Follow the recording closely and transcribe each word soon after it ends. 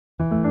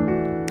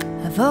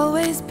I've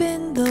always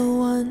been the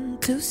one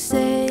to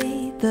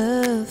say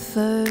the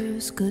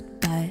first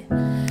goodbye.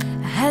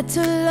 I had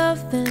to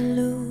love and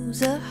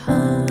lose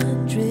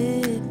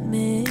 100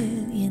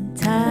 million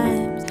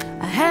times.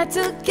 I had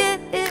to get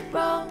it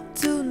wrong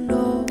to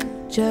know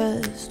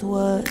just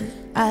what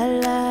I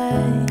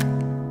like.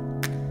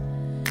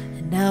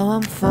 And now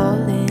I'm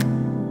falling.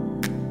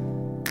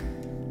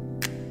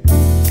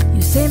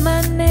 You say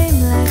my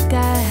name like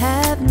I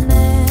have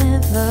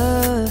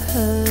never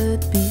heard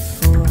before.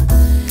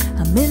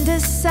 I'm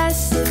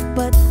indecisive,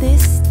 but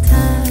this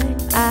time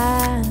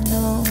I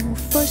know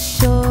for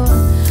sure.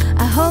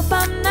 I hope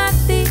I'm not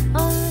the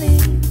only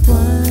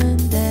one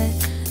that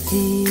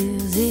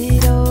feels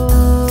it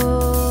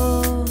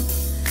all.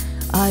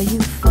 Are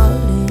you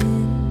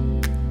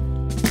falling?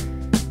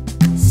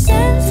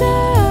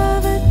 Center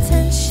of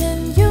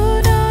attention, you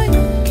know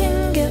you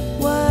can get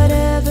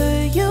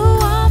whatever you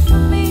want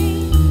from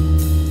me,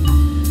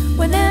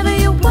 whenever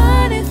you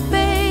want it,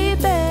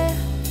 baby.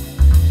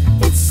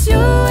 It's you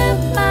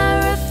and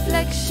my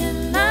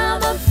reflection.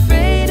 I'm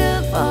afraid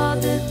of all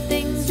the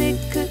things it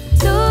could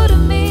do to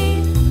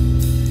me.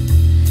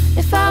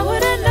 If I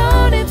would've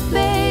known it,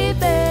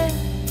 baby,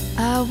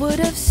 I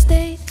would've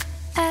stayed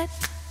at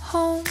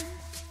home,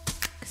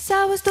 'cause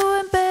I was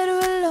doing better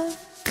alone.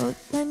 But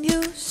when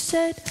you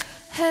said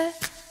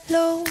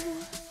hello,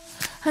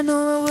 I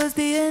knew it was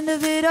the end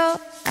of it all.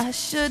 I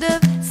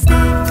should've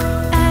stayed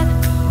at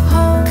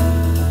home,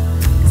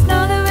 'cause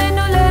now there ain't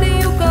no letting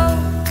you go.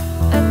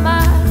 Am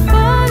I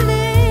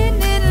falling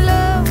in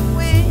love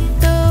with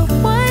the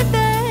one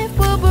that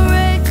will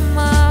break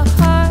my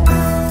heart?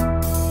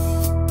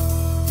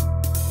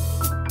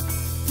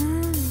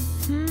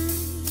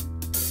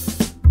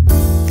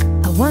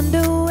 I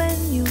wonder when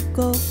you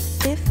go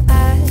if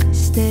I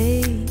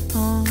stay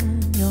on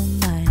your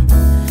mind.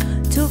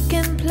 Two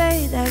can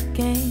play that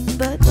game,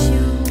 but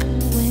you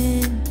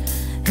win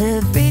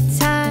every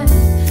time.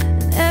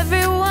 And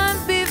everyone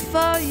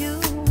before you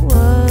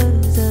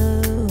was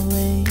a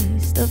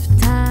waste of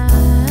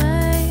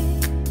time.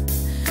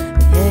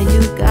 But yeah,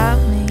 you got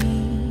me.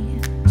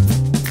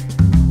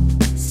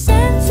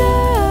 Center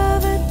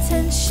of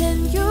attention,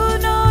 you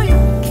know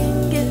you can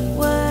get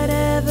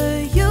whatever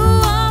you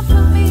want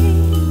from me,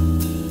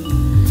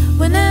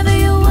 whenever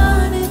you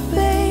want it,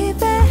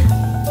 baby.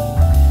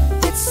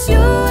 It's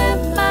you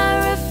and my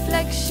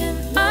reflection.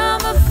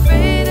 I'm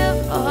afraid of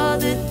all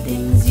the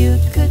things you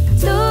could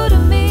do to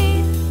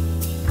me.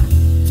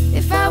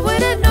 If I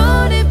would've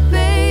known it,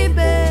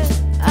 baby,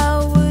 I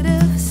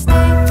would've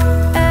stayed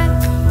at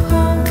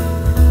home,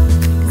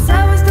 'cause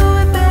I was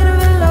doing better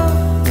alone.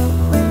 But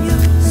when you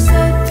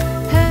said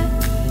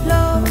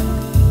hello,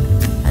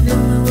 I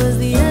knew it was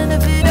the end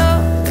of it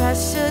all. I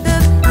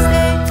should've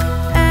stayed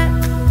at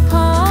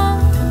home,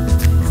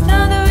 'cause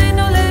now there ain't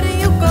no letting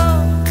you go.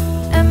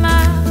 Am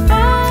I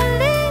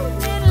falling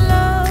in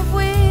love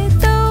with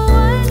the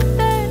one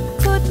that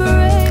could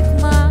break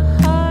my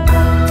heart?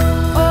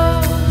 Oh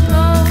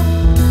no,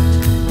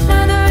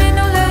 now there ain't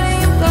no letting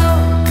you go.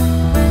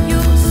 When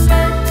you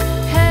said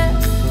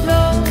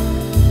hello,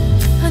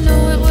 I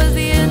knew it was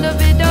the end of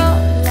it all.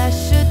 I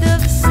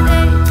should've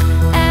stayed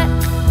at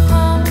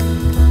home,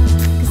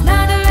 'cause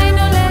now there ain't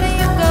no letting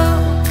you go.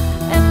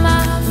 Am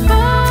I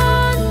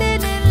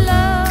falling in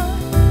love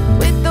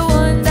with the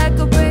one that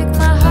could break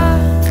my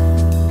heart?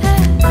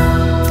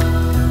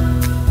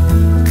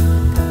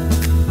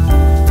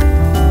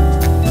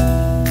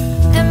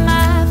 Am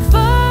I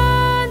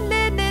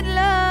falling in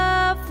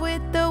love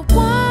with the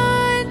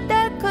one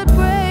that could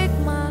break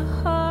my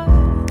heart?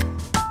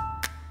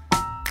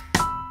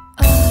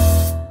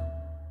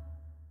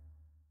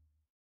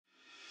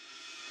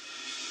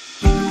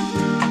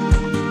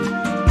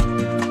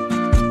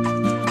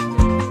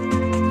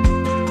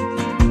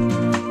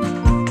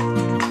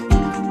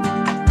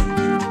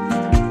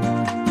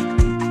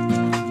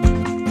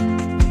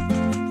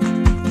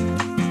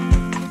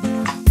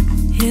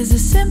 Here's a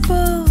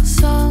simple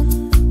song,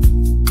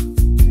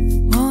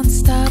 won't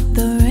stop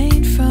the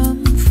rain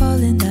from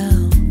falling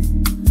down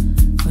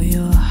or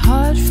your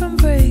heart from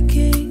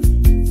breaking.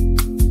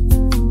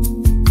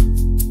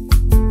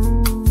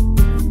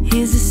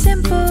 Here's a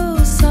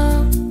simple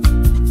song,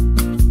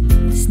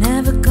 it's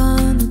never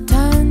gonna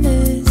turn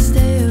this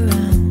day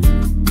around.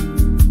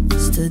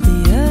 Stood the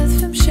earth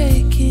from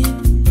shaking.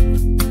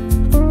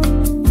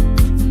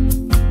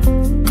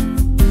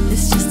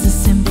 It's just a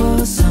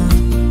simple song,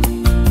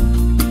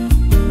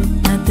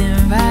 nothing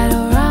right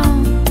or wrong.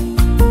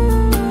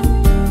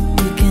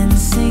 You can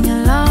sing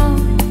along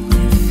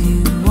if you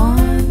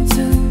want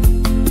to.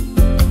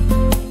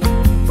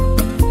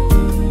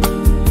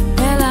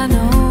 Well, I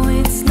know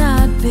it's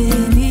not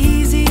been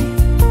easy.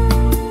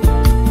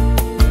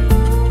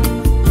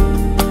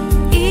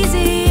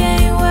 Easy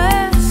ain't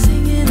worth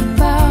singing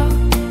about.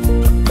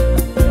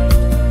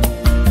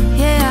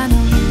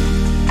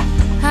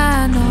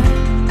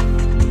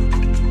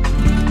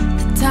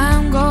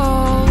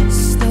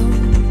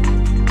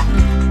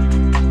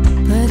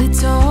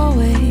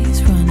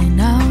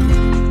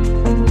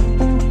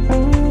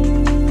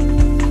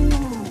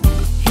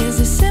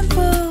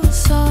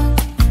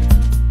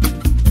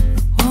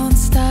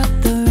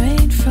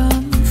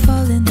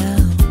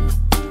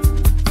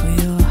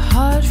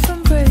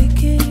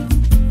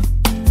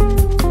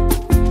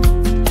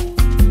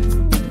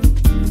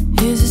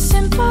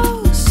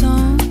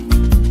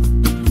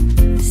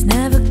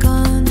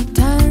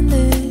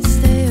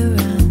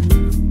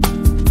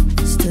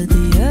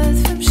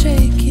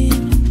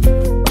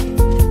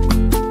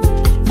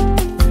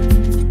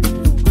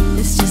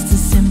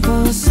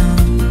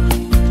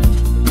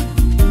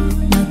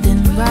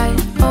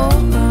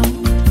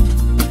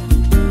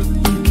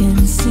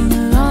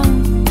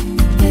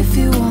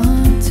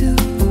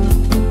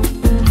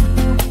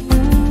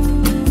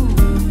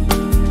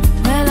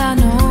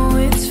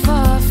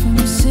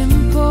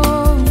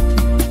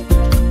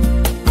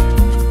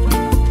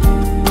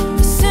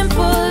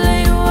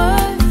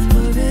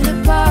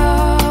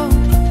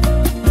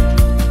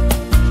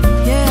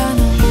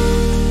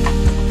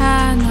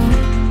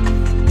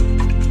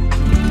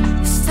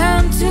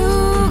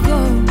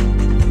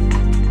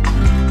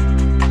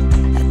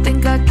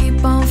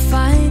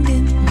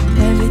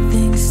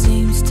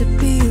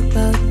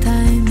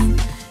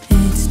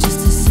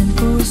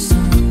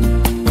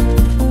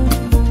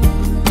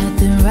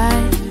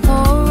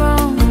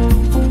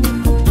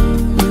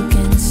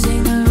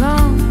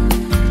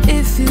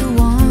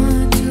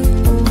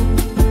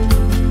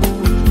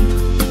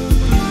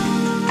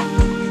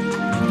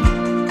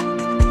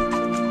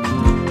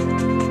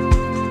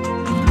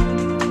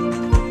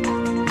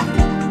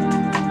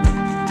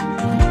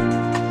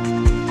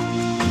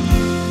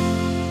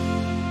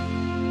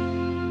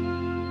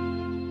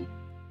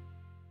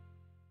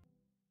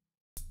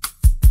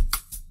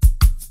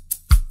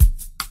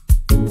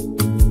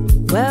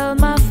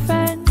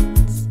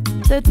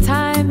 the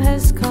time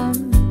has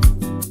come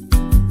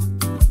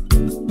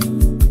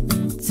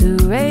to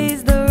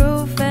raise the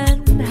roof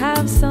and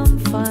have some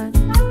fun.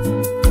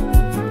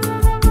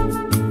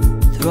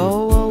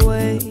 Throw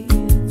away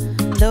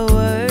the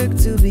work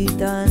to be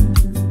done.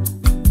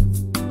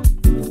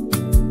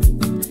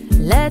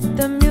 Let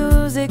the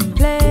music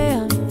play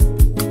on.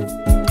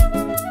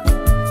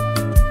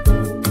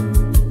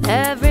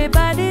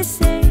 Everybody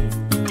sing,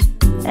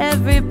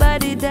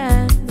 everybody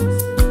dance.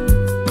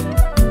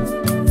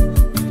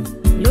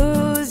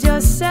 Lose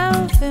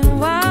yourself in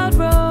wild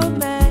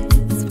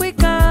romance. We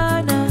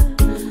gonna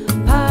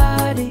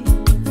party,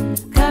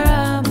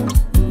 caramba,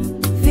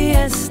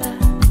 fiesta,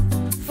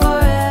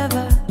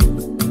 forever.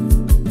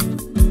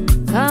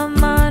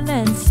 Come on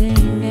and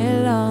sing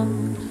along.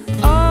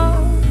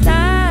 All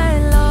night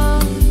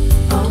long,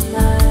 all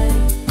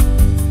night,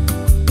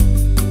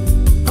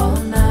 all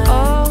night,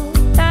 all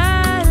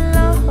night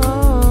long,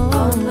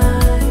 all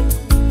night,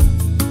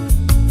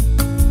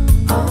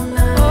 all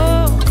night,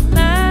 all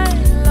night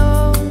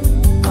long,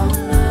 all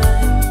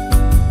night,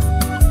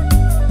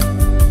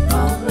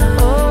 all night,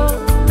 all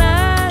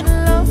night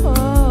long,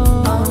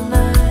 all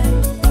night,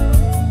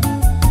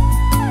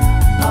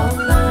 all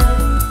night.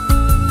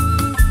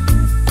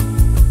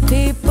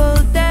 People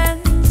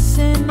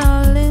dancing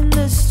all in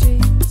the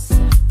streets.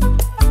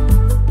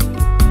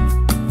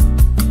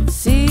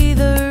 See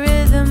the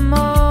rhythm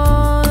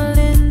all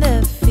in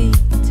their feet.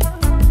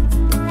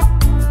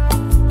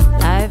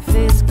 Life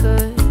is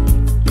good,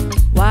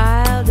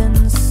 wild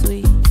and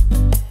sweet.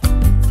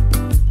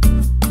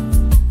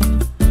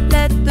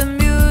 Let the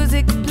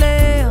music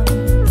play on.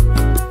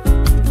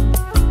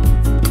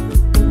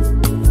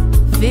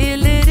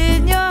 Feel it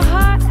in your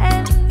heart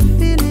and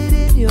feel it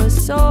in your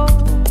soul.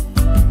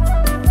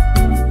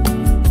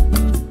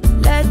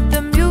 Let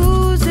the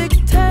music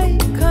take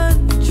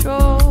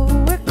control.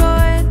 We're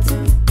going to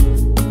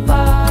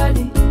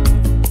party,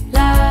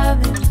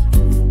 loving,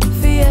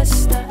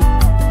 fiesta,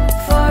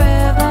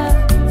 forever.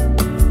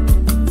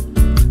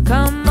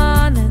 Come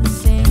on and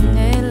sing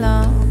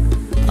along.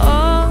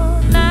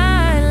 All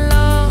night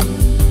long,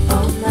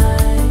 all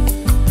night,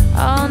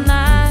 all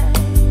night,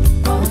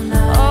 all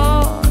night,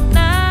 all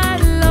night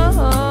long,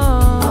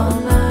 all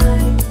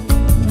night,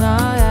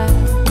 oh yeah.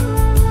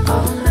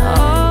 All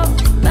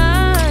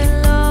night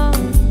long,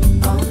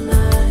 all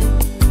night,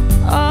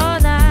 all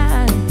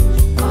night,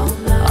 all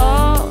night,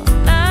 all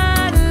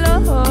night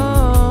long,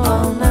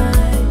 all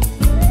night,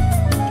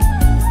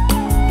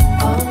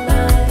 all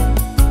night.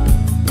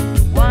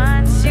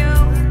 Once you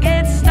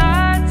get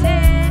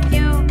started,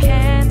 you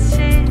can't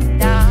sit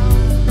down.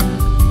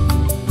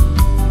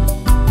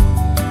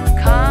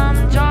 Come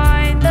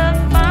join the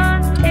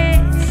fun,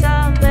 it's a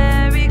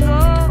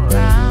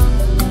merry-go-round.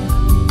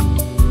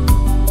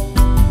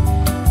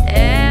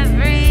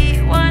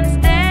 Everyone's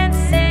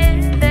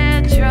dancing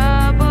their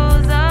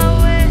troubles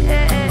away.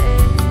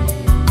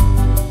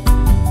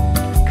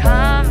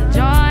 Come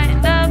join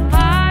the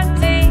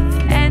party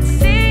and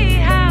see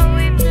how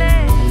we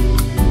play.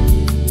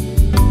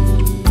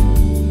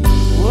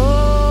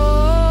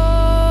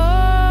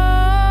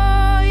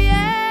 Whoa,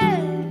 yeah.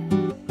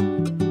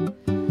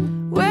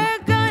 We're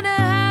gonna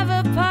have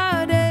a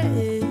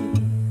party.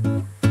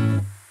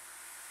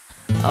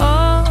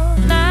 All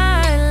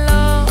night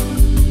long,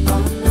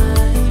 all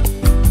night,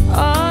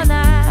 all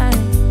night,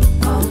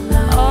 all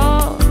night,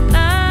 all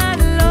night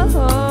long,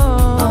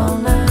 all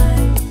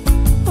night,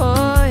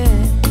 oh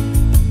yeah,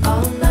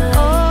 all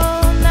night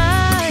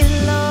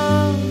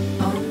long,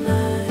 all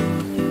night,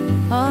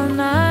 all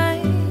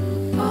night,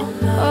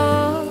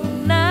 all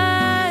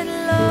night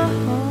long.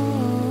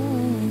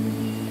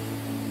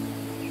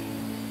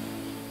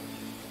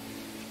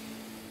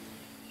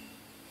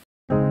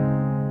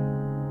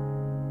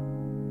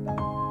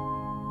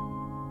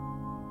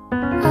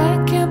 I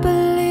can't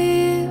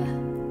believe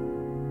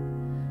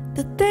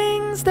the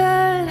things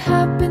that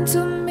happened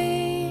to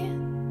me.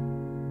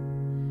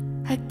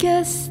 I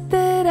guess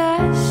that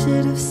I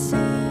should have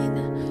seen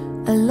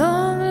a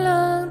long,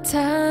 long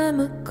time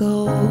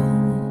ago.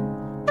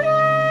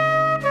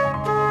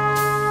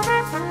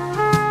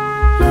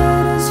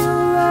 Letters you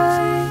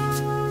write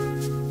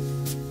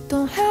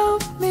don't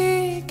help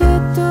me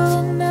get through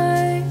the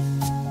night,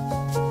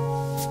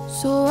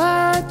 so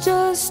I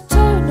just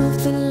turn off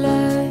the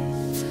light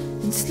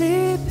and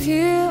sleep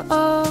here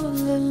all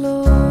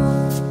alone.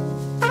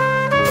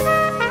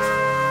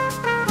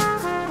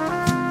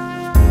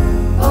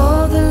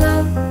 All the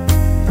love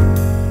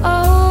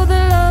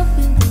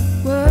in the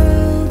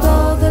world,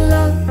 all the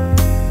love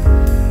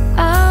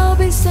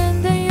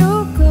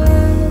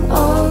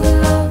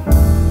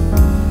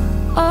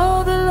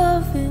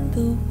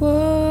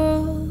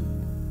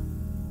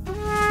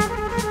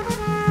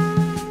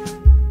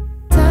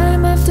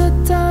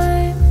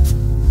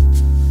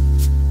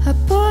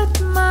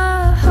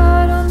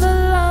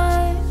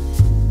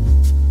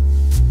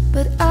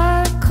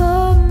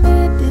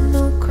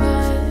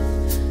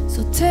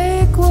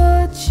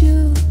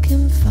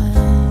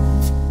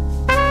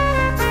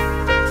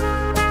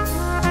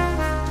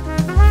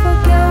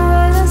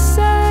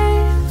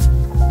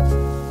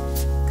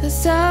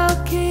 'cause I'll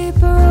keep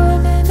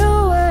running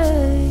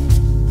away.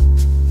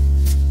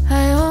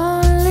 I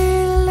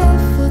only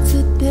live for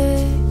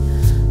today,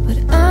 but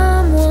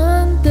I'm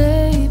one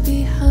day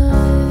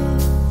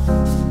behind.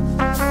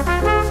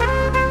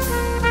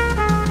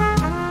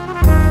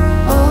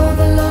 All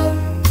the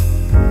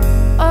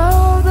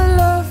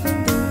love in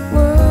the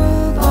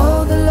world,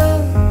 all the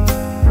love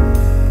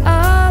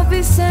I'll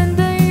be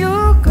sending you,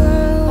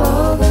 girl.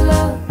 All the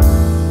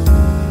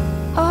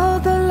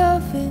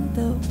love in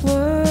the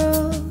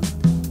world.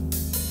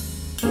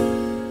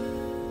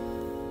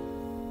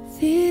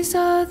 These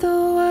are the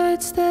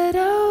words that I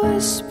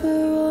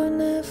whisper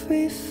on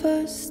every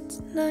first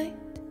night.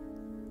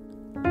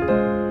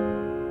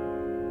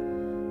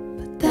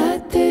 But that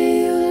day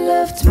you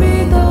left me,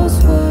 those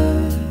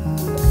words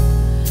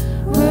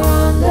were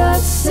on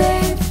that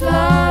same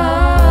flight.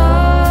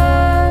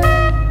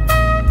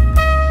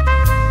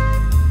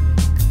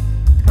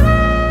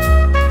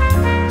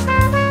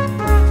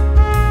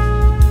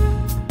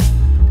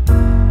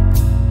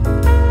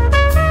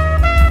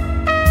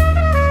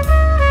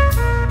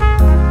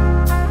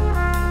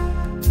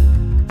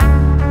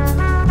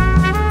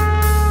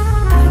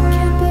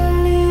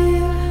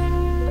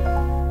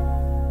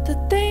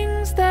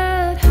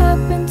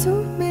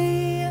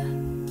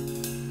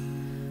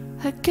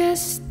 I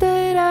guess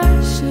that I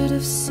should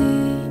have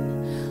seen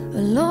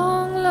a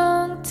long,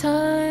 long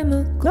time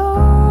ago.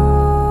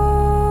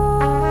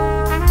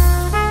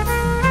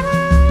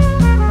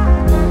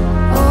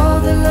 All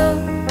the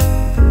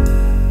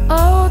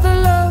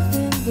love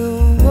in the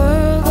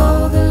world,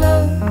 all the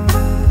love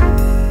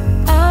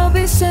I'll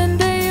be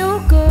sending you,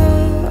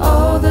 girl.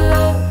 All the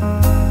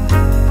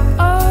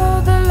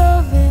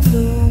love in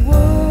the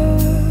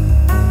world,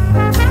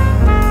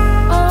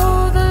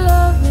 all the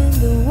love in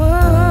the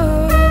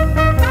world.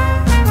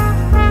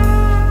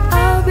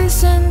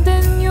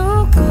 Sending you,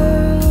 girl.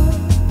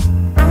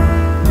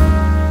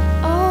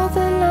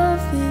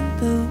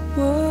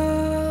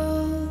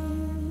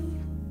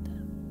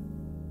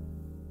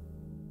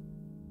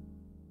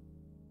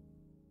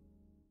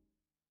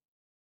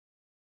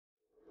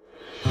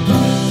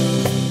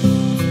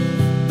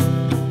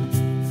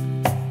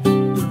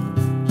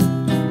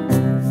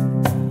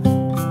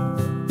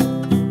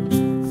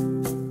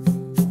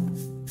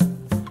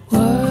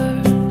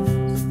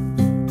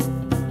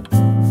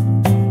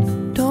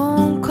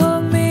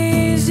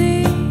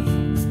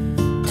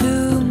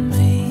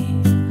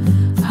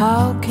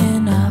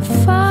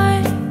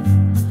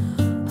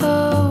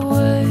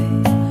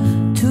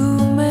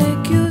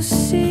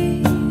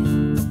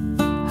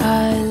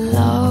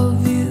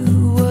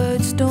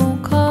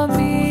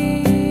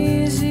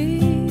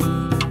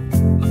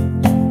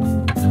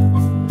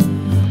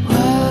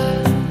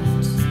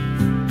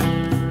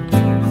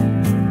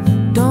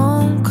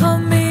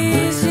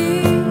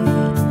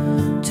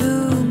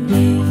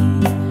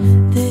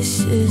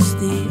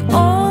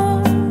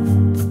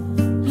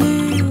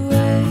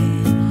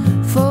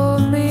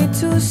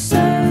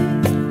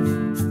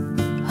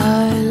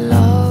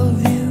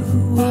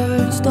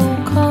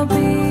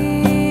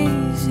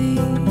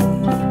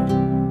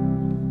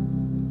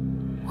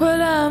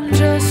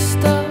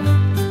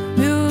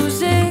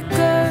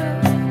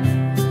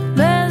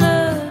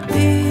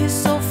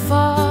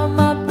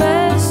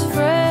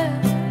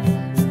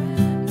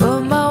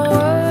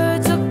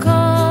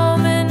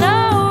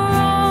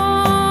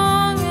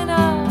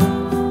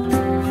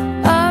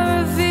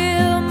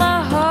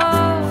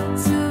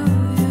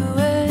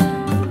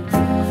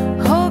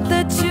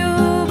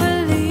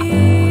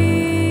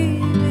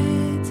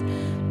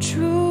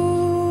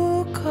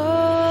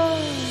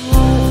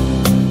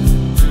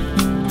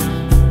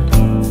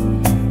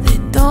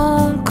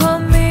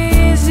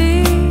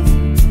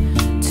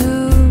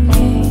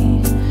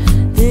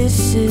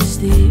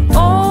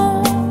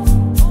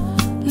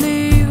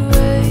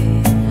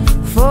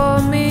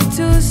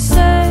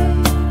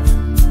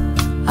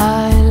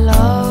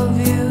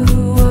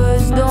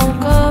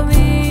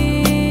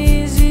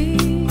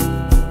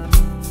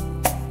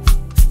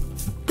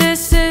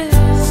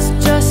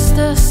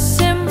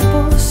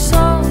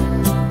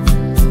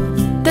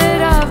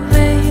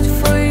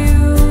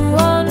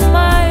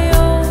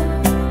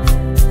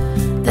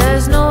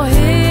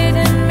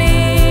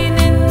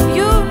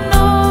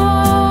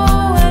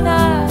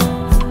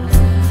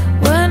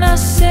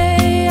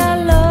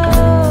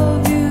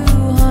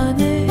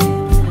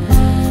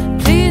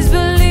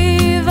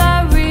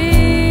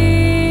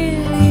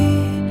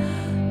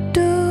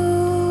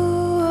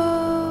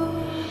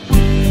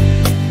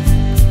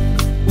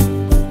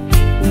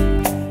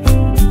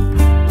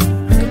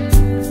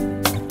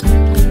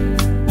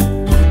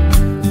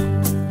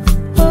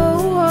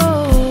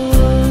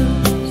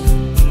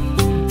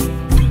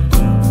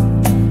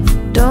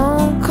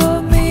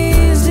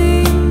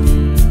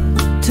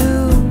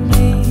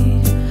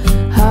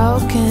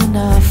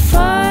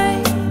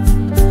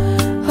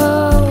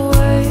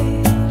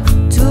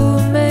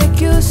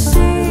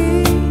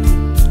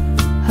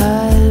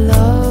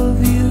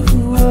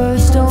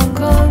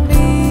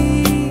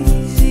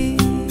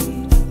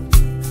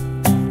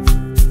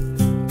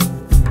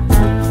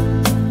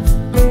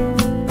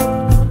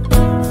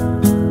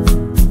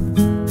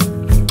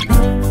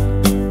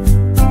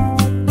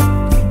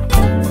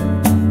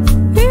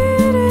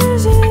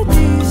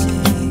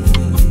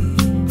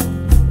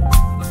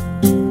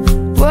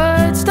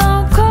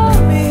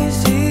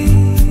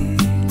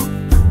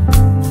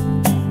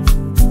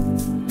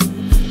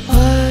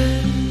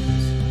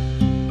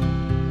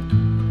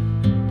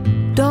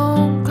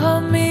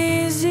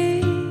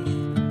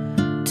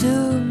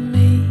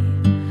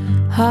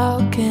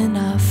 How can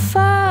I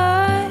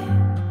find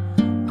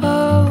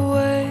a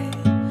way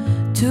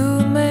to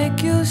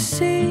make you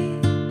see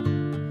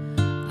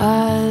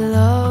I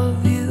love